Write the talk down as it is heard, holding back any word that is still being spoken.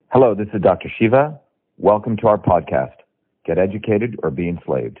Hello, this is Dr. Shiva. Welcome to our podcast, Get Educated or Be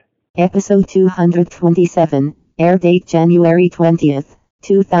Enslaved. Episode 227, air date January 20th,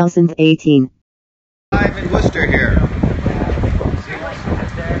 2018. Live in Worcester here.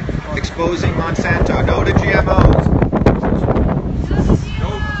 Exposing Monsanto. No to GMOs.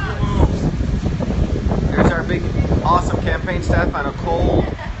 Here's our big, awesome campaign staff on a cold,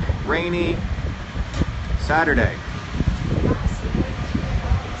 rainy Saturday.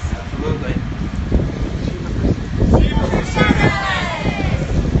 Absolutely.